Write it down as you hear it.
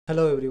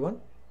Hello everyone,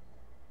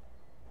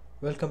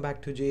 welcome back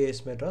to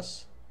GIS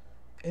Madras.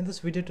 In this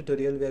video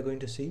tutorial we are going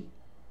to see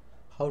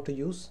how to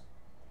use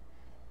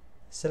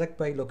Select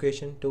by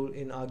Location tool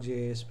in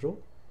ArcGIS Pro.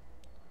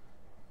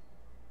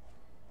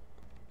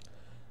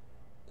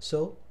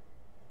 So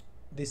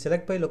the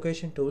Select by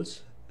Location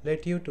tools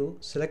let you to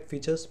select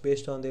features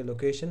based on their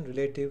location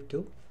relative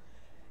to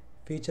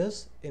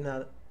features in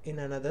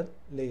another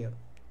layer.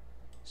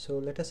 So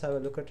let us have a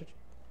look at it.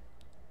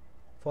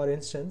 For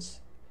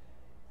instance,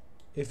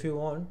 if you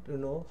want to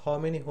know how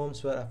many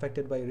homes were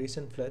affected by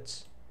recent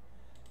floods,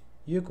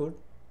 you could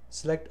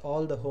select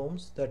all the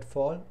homes that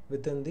fall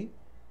within the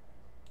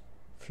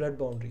flood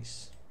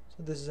boundaries.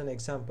 So this is an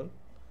example.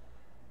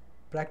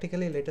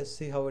 Practically, let us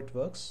see how it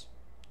works.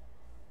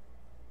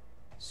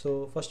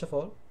 So first of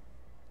all,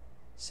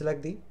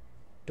 select the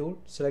tool,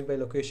 select by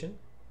location,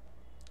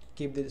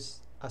 keep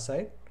this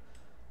aside,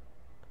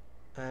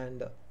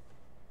 and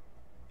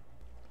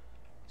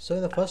so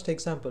in the first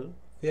example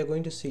we are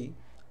going to see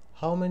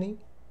how many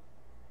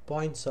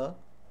points are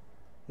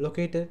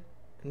located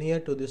near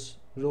to this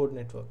road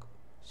network.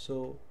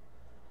 So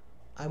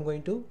I'm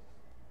going to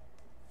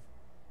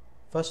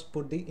first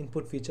put the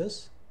input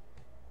features.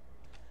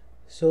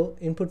 So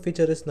input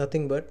feature is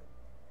nothing but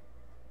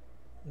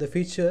the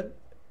feature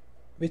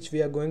which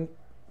is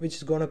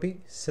going to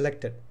be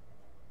selected.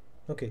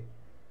 Okay,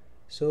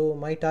 so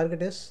my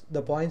target is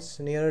the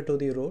points nearer to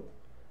the road.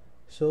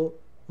 So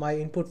my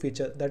input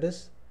feature, that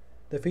is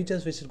the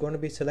features which is going to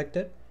be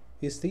selected,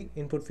 is the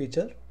input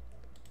feature.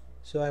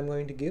 So I'm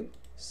going to give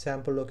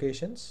sample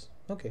locations.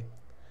 Okay,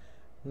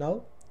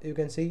 now you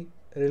can see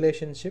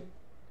relationship.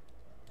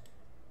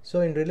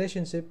 So in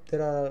relationship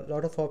there are a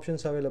lot of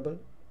options available: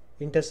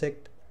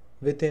 intersect,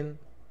 within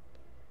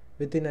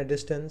a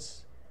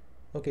distance.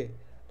 Okay,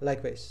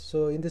 likewise,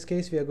 so in this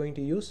case we are going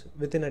to use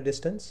within a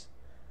distance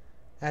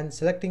and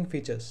selecting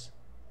features.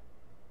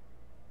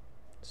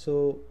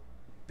 So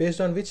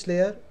based on which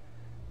layer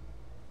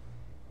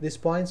these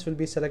points will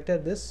be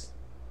selected, this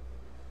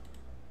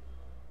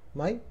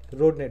my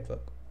road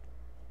network.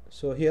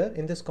 So here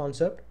in this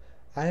concept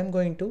I am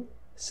going to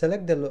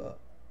select the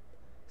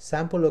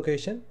sample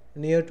location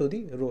near to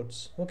the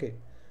roads. Okay,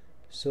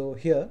 so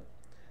here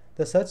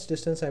the search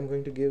distance I am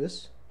going to give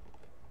is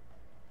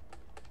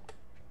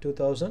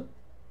 2000,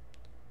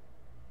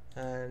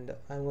 and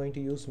I am going to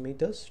use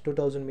meters,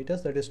 2000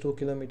 meters, that is 2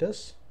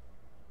 kilometers.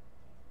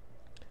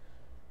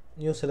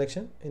 New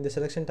selection. In the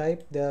selection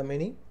type there are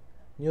many.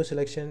 New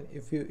selection,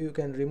 if you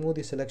can remove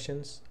the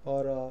selections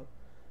or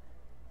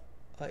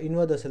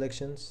invert the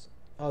selections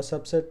or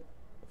subset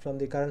from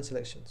the current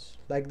selections.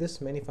 Like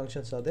this, many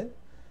functions are there.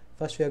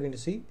 First we are going to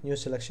see new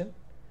selection.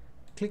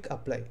 Click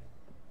apply.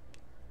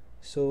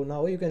 So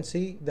now you can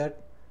see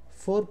that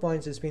 4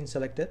 points has been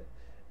selected.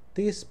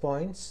 These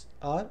points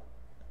are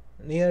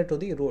near to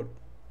the road.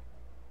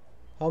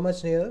 How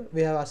much near?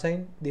 We have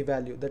assigned the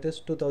value, that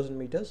is 2000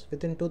 meters.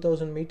 Within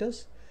 2000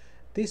 meters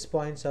these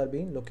points are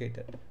being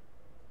located.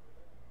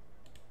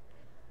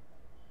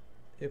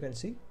 You can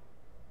see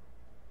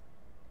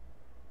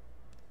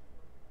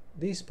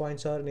these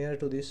points are near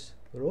to these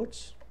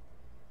roads.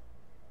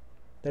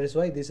 That is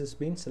why this is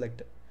being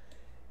selected.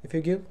 If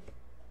you give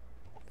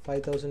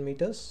 5000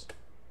 meters,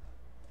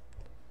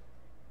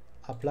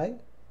 apply,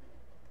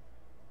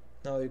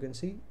 now you can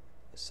see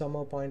some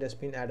more point has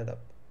been added up.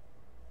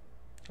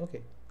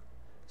 Okay,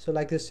 so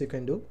like this you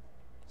can do.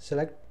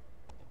 Select.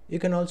 You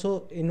can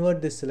also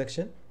invert this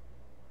selection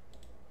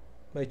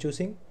by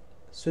choosing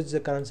switch the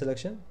current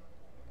selection.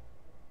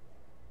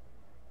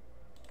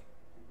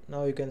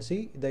 Now you can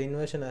see the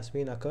inversion has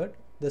been occurred.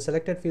 The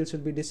selected fields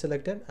will be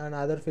deselected and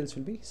other fields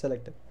will be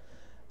selected.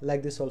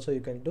 Like this also you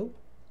can do.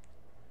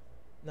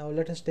 Now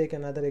let us take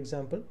another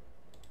example.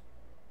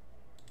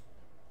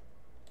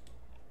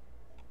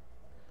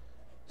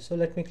 So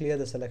let me clear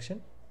the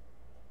selection.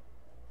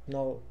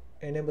 Now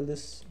enable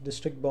this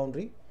district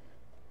boundary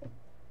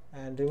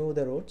and remove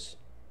the roads.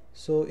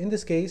 So in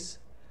this case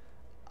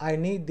I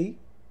need the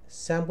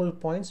sample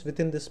points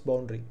within this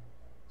boundary.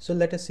 So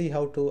let us see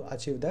how to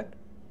achieve that.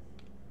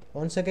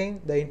 Once again,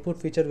 the input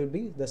feature will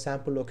be the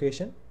sample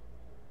location.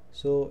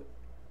 So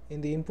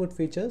in the input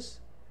features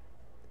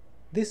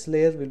this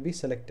layer will be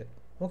selected.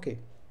 Okay,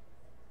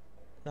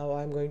 now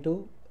I am going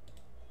to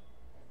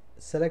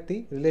select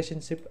the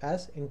relationship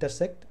as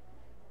intersect.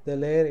 The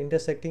layer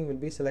intersecting will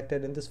be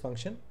selected in this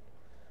function.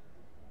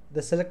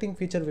 The selecting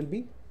feature will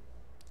be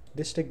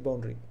district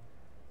boundary.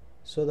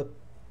 So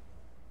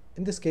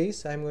in this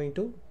case I am going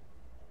to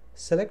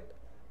select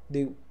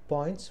the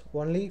points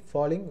only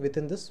falling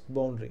within this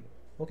boundary.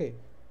 Okay,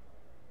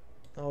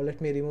 now let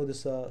me remove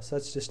this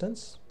search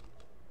distance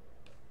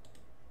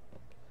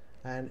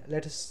and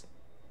let us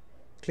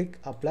click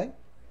apply.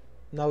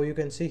 Now you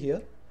can see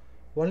here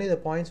only the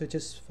points which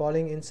is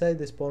falling inside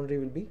this boundary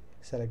will be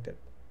selected.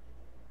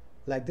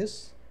 Like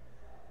this.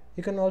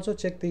 You can also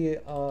check the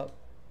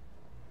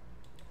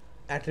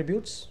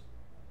attributes.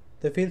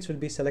 The fields will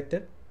be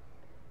selected,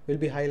 will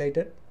be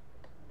highlighted.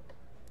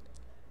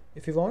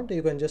 If you want,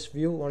 you can just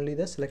view only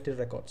the selected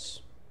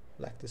records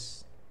like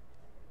this.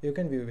 you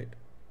can view it.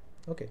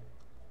 Okay,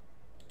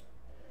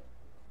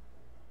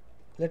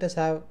 let us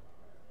have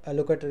a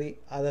look at the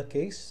other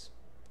case.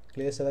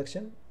 Clear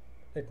selection.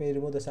 Let me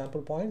remove the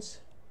sample points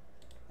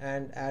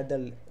and add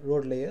the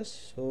road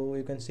layers. So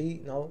you can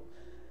see now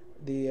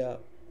the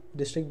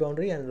district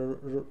boundary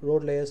and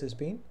road layers is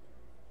being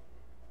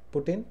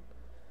put in.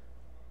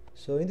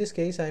 So in this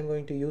case I am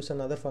going to use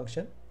another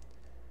function.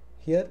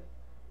 Here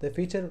the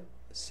feature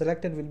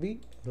selected will be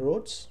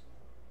roads.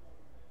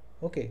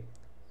 Okay,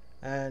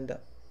 and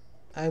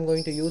I am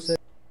going to use it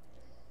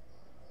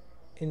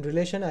in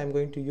relation. I am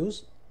going to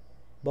use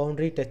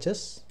boundary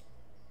touches.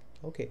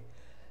 Okay,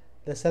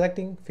 the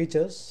selecting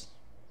features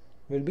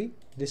will be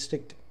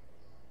district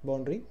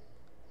boundary.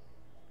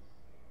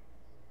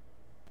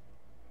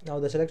 Now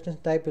the selection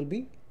type will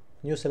be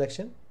new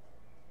selection.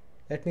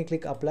 Let me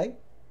click apply.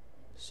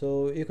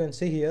 So you can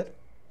see here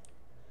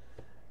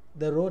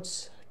the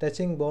roads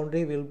touching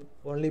boundary will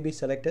only be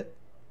selected.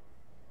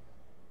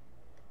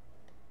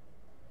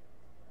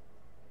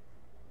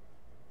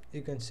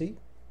 You can see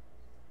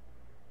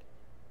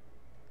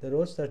the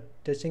roads that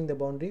touching the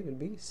boundary will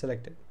be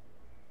selected.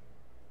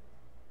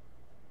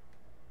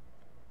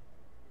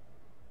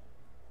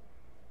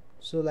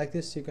 So like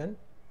this you can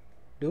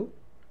do.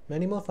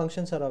 Many more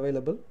functions are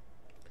available.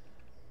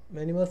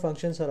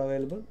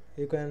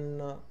 You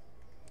can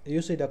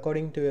use it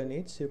according to your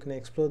needs. You can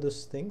explore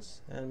these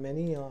things, and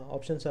many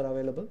options are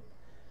available.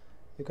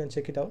 You can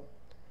check it out.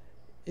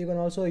 You can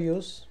also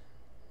use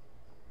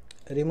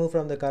remove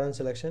from the current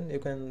selection. You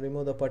can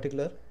remove the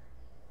particular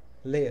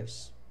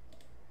layers.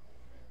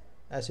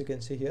 As you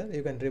can see here,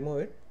 you can remove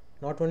it.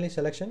 Not only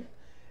selection,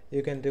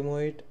 you can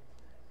remove it.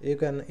 You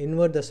can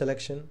invert the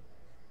selection.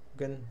 You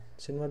can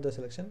invert the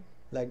selection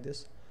like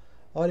this.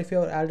 Or if you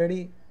are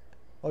already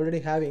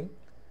having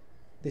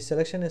the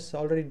selection is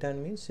already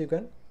done, means you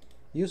can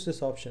use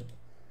this option.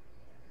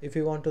 If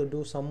you want to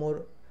do some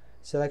more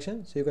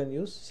selections, you can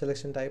use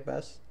selection type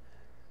as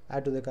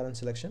add to the current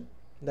selection.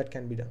 That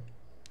can be done.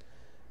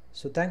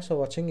 So thanks for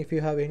watching. If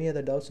you have any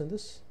other doubts on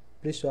this,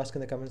 please do ask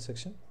in the comment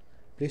section.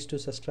 Please do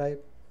subscribe,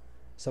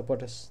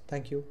 support us.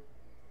 Thank you.